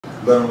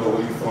Let them know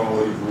where you from,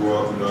 where you grew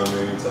up, you know what I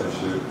mean, type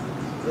shit.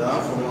 Yeah,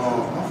 I'm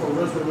from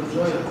Richmond,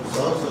 Virginia,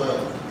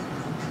 Southside.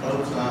 All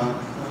the time.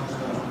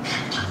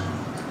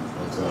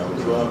 I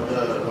grew up in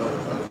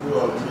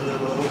the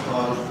middle of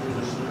College Street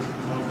and shit.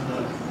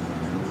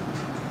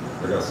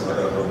 I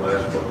got her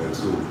last bucket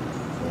too.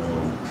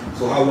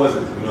 So how was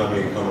it, you know what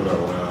I mean, coming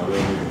up around, you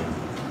know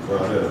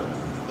what I mean, right there?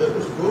 It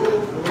was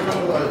cool,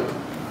 like,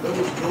 it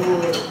was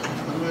cool.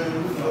 I mean,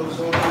 you know,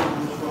 some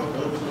people was fucked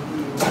up, some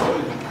people was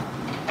crazy.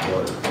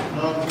 Right. You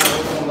know what I'm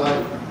saying? It wasn't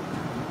like,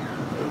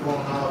 it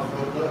wasn't all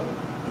fucked up.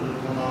 It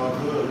wasn't all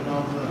good, you know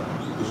what I'm saying?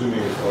 What you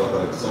mean,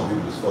 like some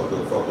people just fucked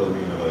up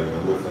meaning like,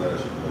 what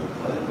fashion, you know?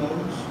 Like, you know,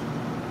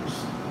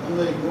 I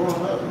mean,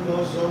 growing up, you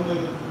know, some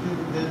niggas,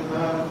 people getting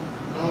high,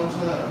 you know what I'm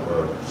saying?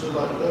 Right. Shit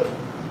like that.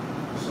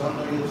 Some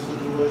niggas'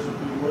 situation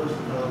be worse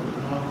than others,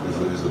 you know what I'm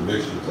saying? It's a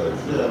mixture type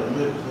shit. Yeah, a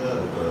mix,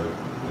 yeah. Okay.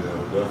 Yeah,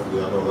 definitely.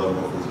 I know a lot of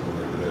motherfuckers can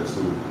make that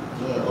too.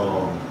 Yeah.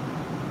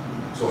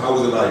 So how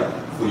was it like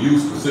for you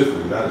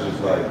specifically, not just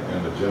like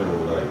in the general,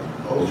 like,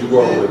 did you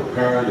grow up with your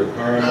parents?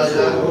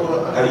 Yeah,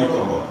 How do you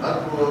come up? I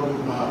grew up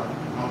with my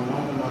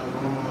mama, my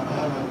grandma,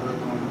 and my great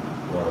grandma.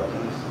 Right.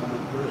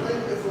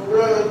 And for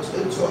real,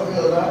 it taught me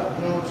a lot,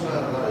 you know what I'm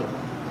saying? Like,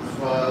 as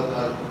far as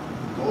like,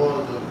 more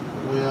the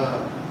way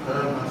I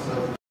carry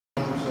myself, you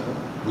know what I'm saying?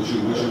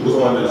 What's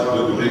one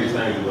of the biggest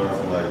things you learned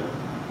from like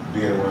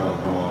being around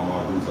my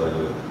dudes like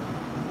that?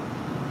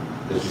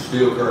 That you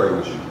still carry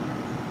with you?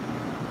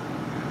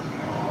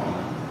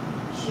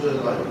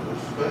 Shit, like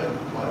respect,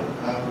 like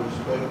have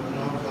respect, you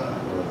know what I'm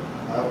saying? Right.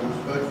 Have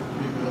respect for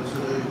people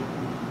until they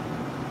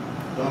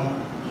don't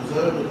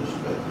deserve the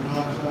respect, you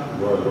know what I'm saying?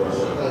 Right.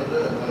 Shit like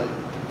that, like,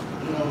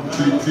 you know, man.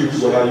 Treat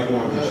people how you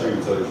want to be treated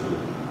type shit.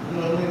 You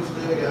know, niggas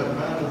still got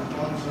manners, you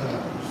know what I'm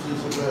saying? See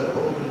somebody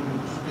older than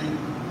you speak,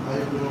 how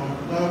you doing,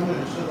 you know what I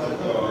mean? Shit like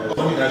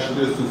that. Let me ask you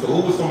this too. So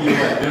who was some of your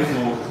like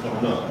influences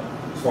coming up?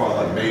 As far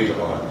as like major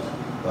artists?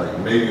 Like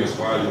maybe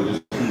inspired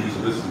you to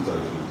listen to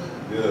type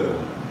shit? Yeah.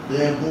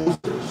 Then Boosie.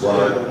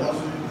 Right.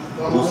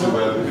 Boosie,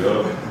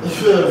 yeah.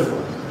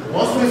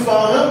 Once we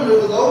found him, it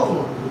was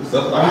over. I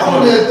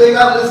don't even think I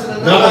listened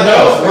to nothing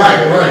else. Right.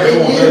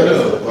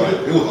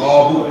 It was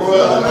all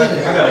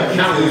Boosie. I got a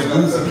countless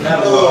Boosie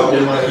catalog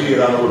in my head.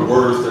 I know the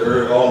words to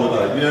her, all the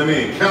like, you know what I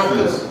mean?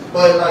 Countless.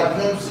 But like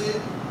Pimp C.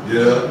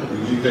 Yeah,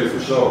 UGK for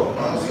sure. You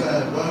know what I'm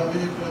saying? Bun B,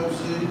 Pimp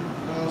C. You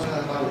know what I'm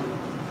saying? Like,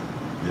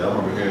 yeah, I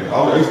remember hearing.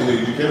 I used to hear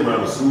UGK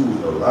around the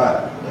schools a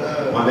lot.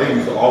 Yeah. My name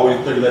used to always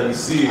play, let me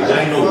see it. I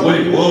didn't know what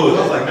it was.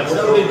 I was like, that's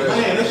what they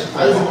playing. That shit. I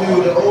used to be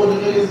with the older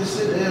niggas and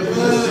shit. They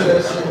listen to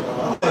that shit. I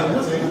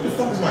was like, what the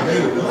fuck is my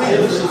name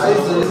playing? I used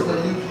to listen to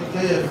UGK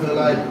and feel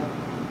like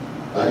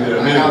I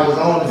was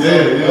on the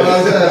yeah. You know what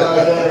I'm saying?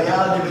 Like,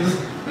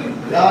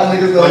 y'all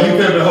niggas like you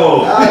pimping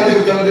hoes. Y'all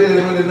niggas don't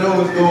really know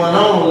what's going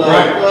on. Like,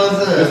 right. You know what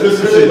I'm saying? This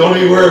shit, don't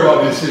even worry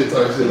about this shit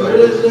type shit. Like,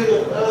 this nigga,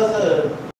 you know what I'm saying?